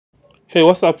Hey,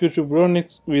 what's up YouTube?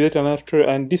 Ronix with yet another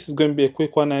tutorial, and this is going to be a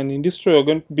quick one. And in this tutorial, we're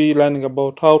going to be learning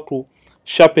about how to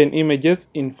sharpen images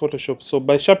in Photoshop. So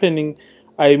by sharpening,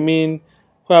 I mean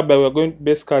whereby we're going to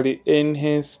basically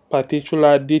enhance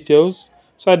particular details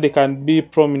so that they can be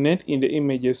prominent in the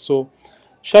images. So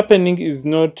sharpening is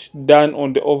not done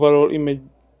on the overall image.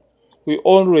 We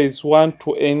always want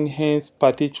to enhance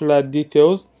particular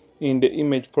details in the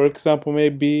image. For example,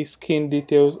 maybe skin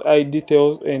details, eye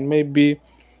details, and maybe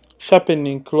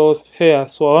sharpening cloth hair.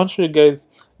 So I want to show you guys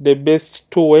the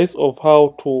best two ways of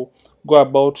how to go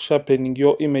about sharpening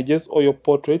your images or your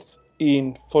portraits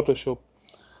in Photoshop.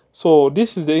 So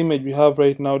this is the image we have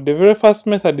right now. The very first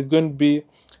method is going to be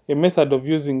a method of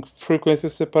using frequency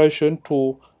separation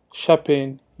to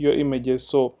sharpen your images.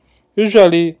 So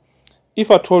usually if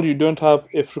at all you don't have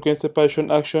a frequency separation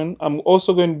action, I'm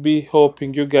also going to be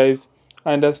helping you guys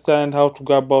understand how to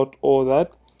go about all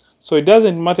that. So it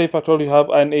doesn't matter if at all you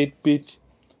have an 8-bit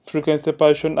frequency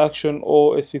separation action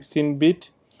or a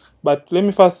 16-bit. But let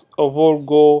me first of all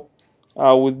go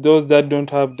with those that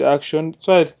don't have the action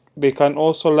so that they can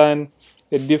also learn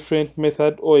a different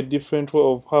method or a different way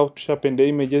of how to sharpen the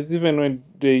images even when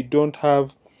they don't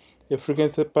have a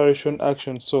frequency separation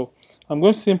action. So I'm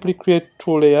going to simply create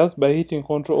two layers by hitting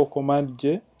Ctrl or Command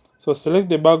J. So select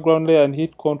the background layer and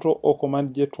hit Ctrl or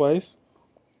Command J twice.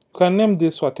 You can name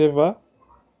this whatever,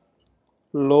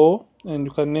 low, and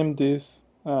you can name this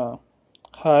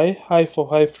high for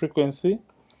high frequency.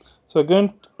 So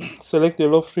again, select the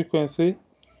low frequency,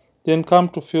 then come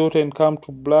to filter and come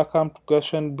to blur, come to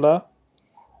Gaussian blur.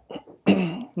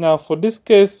 Now for this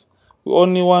case, we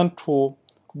only want to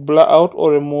blur out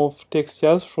or remove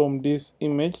textures from this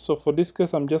image. So for this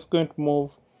case, I'm just going to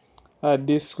move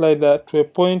this slider to a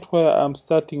point where I'm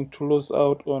starting to lose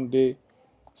out on the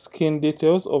skin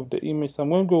details of the image. So I'm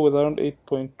going to go with around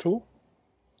 8.2.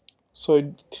 So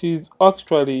it is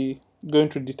actually going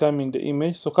to determine the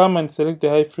image. So come and select the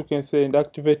high frequency and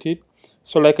activate it.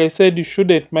 So like I said, you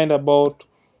shouldn't mind about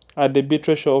the bit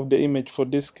ratio of the image for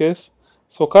this case.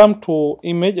 So come to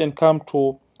image and come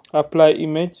to apply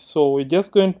image. So we're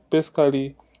just going to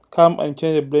basically come and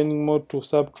change the blending mode to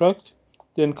subtract.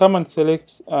 Then come and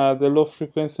select the low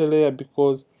frequency layer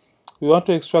because we want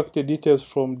to extract the details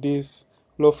from this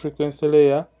low frequency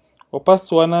layer.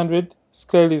 Opacity 100,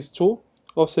 scale is 2,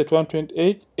 offset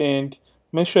 128, and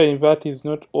make sure invert is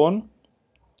not on.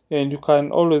 And you can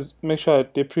always make sure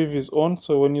the preview is on.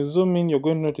 So when you zoom in, you're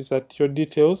going to notice that your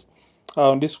details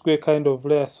are on this square kind of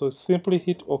layer. So simply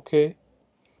hit OK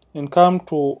and come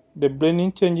to the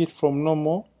blending, change it from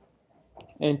normal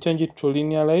and change it to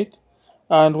linear light.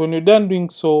 And when you're done doing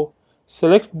so,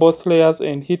 select both layers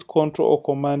and hit Ctrl or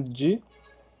Command G.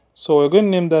 So we're going to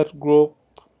name that group,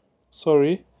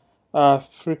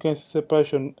 frequency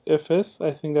separation FS.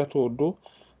 I think that will do.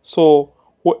 So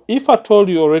if at all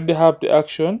you already have the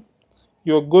action,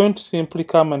 you're going to simply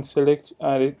come and select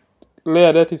a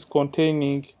layer that is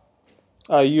containing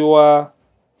your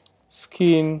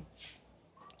skin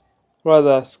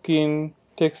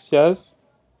textures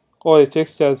or the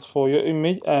textures for your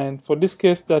image, and for this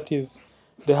case that is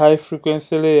the high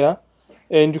frequency layer,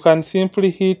 and you can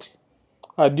simply hit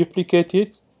duplicate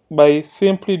it by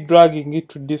simply dragging it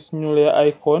to this new layer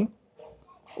icon,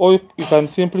 or you can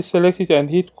simply select it and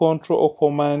hit Ctrl or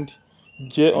Command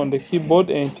J on the keyboard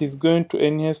and it is going to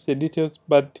enhance the details,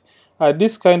 but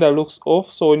this kind of looks off.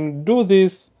 So when you do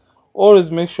this,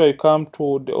 always make sure you come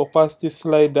to the opacity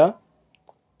slider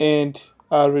and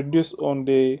reduce on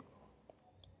the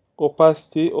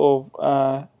opacity of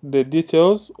the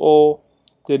details or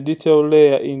the detail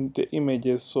layer in the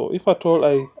images. So if at all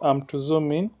I am to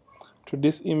zoom in to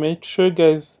this image, show you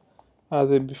guys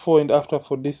the before and after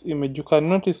for this image, you can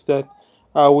notice that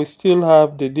we still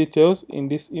have the details in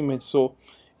this image. So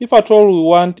if at all we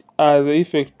want the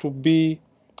effect to be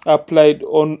applied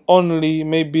on only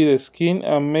maybe the skin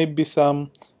and maybe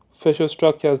some facial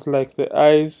structures like the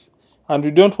eyes, and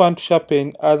we don't want to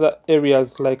sharpen other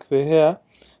areas like the hair,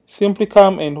 simply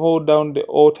come and hold down the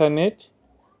alternate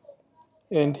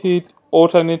and hit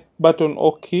alternate button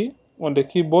or key on the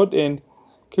keyboard and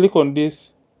click on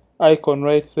this icon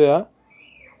right there.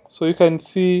 So you can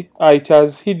see it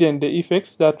has hidden the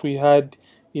effects that we had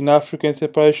in our frequency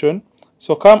separation.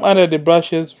 So come under the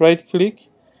brushes, right click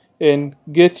and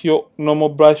get your normal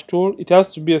brush tool. It has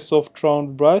to be a soft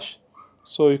round brush.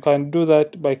 So you can do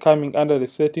that by coming under the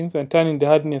settings and turning the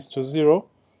hardness to 0.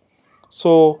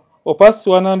 So opacity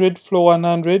 100, flow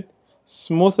 100,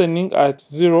 smoothing at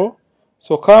 0.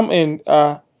 So come and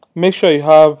make sure you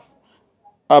have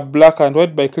a black and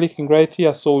white by clicking right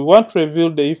here. So we want to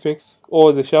reveal the effects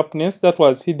or the sharpness that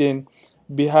was hidden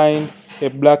behind a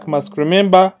black mask.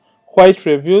 Remember, white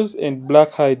reviews and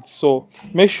black hides. So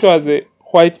make sure the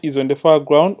white is on the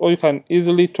foreground, or you can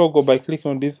easily toggle by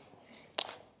clicking on these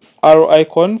arrow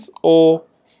icons or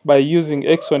by using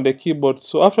X on the keyboard.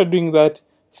 So after doing that,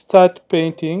 start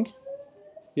painting.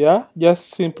 Yeah, just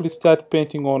simply start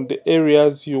painting on the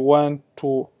areas you want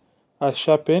to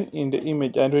sharpen in the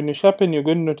image. And when you sharpen, you're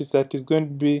going to notice that it's going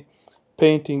to be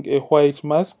painting a white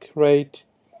mask right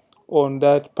on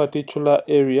that particular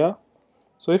area.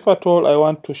 So if at all I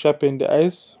want to sharpen the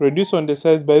eyes, reduce on the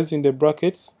size by using the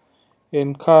brackets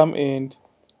and come and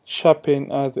sharpen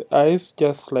the eyes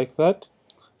just like that.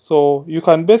 So you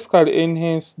can basically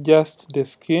enhance just the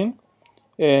skin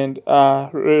and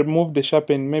remove the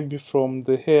sharpen maybe from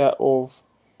the hair of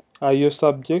your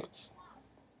subjects.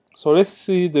 So let's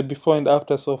see the before and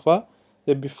after so far.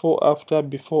 The before after.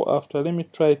 Let me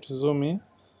try to zoom in.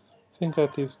 I think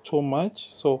that is too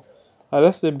much. So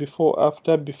that's the before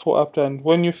after. And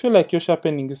when you feel like your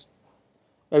sharpening is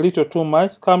a little too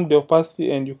much, come the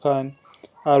opacity and you can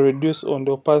reduce on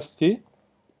the opacity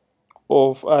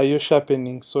of your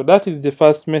sharpening. So that is the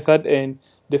first method, and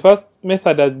the first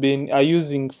method has been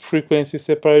using frequency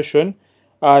separation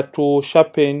to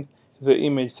sharpen the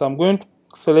image. So I'm going to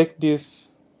select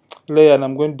this layer and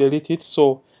I'm going to delete it.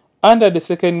 So under the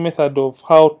second method of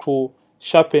how to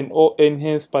sharpen or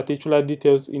enhance particular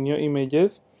details in your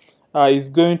images is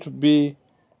going to be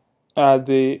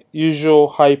the usual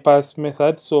high pass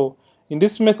method. So in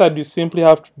this method, you simply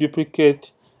have to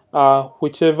duplicate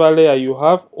whichever layer you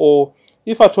have, or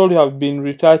if at all you have been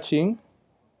retouching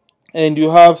and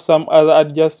you have some other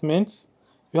adjustments,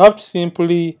 you have to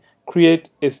simply create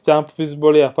a stamp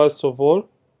visible layer first of all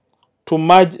to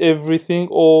merge everything,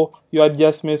 or your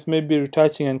adjustments, maybe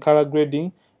retouching and color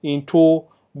grading, into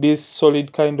this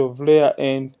solid kind of layer.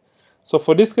 And so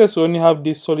for this case, we only have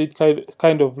this solid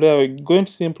kind of layer. We're going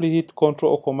to simply hit Ctrl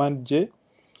or Command J.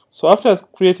 So after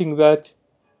creating that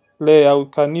layer, we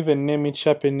can even name it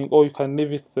sharpening, or you can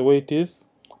leave it the way it is.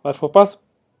 But for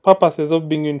purposes of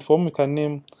being uniform, we can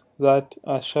name that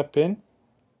sharpen.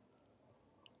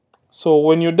 So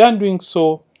when you're done doing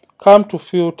so, come to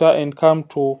filter and come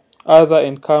to other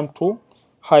and come to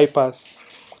high pass.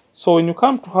 So when you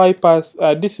come to high pass,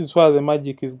 this is where the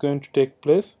magic is going to take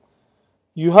place.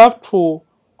 You have to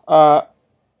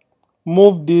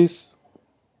move this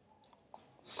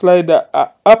slider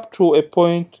up to a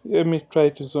point. Let me try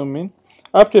to zoom in.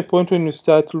 Up to a point when you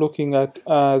start looking at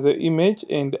the image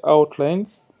and the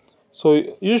outlines. So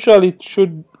usually it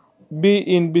should be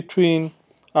in between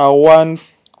 1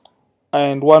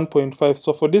 and 1.5.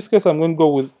 So for this case, I'm going to go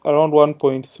with around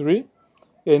 1.3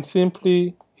 and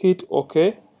simply hit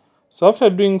OK. So after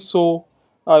doing so,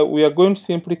 we are going to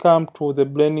simply come to the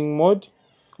blending mode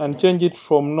and change it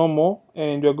from normal,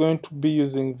 and we're going to be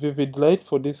using vivid light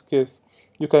for this case.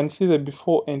 You can see the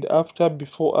before and after.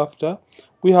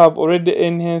 We have already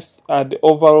enhanced the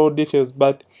overall details,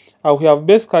 but we have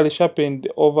basically sharpened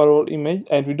the overall image,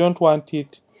 and we don't want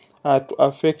it to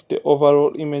affect the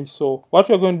overall image. So what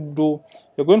we're going to do,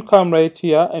 you're going to come right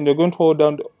here and you're going to hold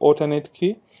down the alternate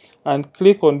key and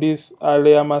click on this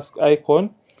layer mask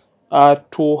icon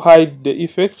to hide the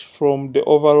effect from the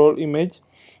overall image.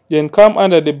 Then come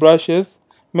under the brushes,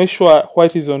 make sure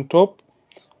white is on top.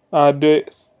 The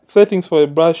settings for the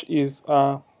brush is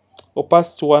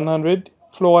opacity 100,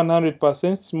 flow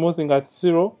 100%, smoothing at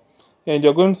 0, and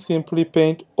you're going to simply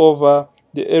paint over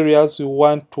the areas you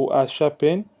want to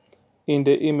sharpen in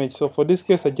the image. So for this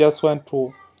case, I just want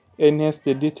to enhance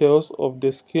the details of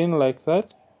the skin like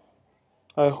that.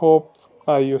 I hope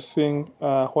you're seeing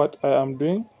what I am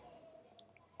doing.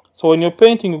 So when you're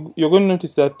painting, you're going to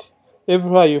notice that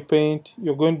everywhere you paint,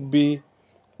 you're going to be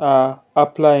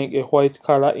applying a white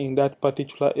color in that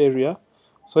particular area.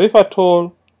 So if at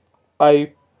all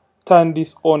I turn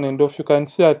this on and off, you can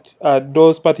see that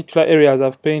those particular areas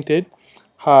I've painted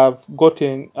have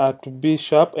gotten to be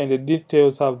sharp, and the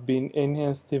details have been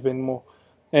enhanced even more.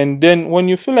 And then when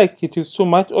you feel like it is too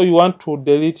much, or you want to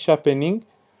delete sharpening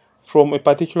from a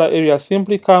particular area,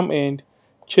 simply come and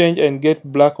change and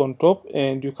get black on top,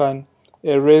 and you can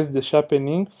erase the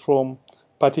sharpening from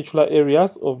particular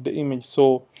areas of the image.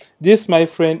 So this, my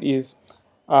friend, is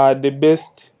the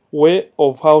best way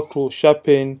of how to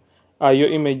sharpen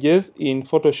your images in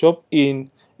Photoshop in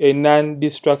a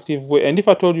non-destructive way. And if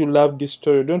at all you love this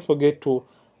tutorial, don't forget to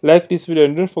like this video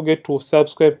and don't forget to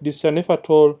subscribe to this channel if at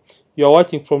all you are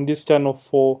watching from this channel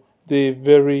for the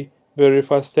very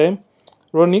first time.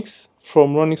 Ronnix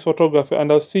from RonnixPhotography,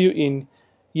 and I'll see you in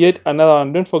yet another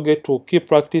one. Don't forget to keep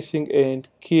practicing and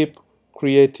keep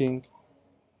creating.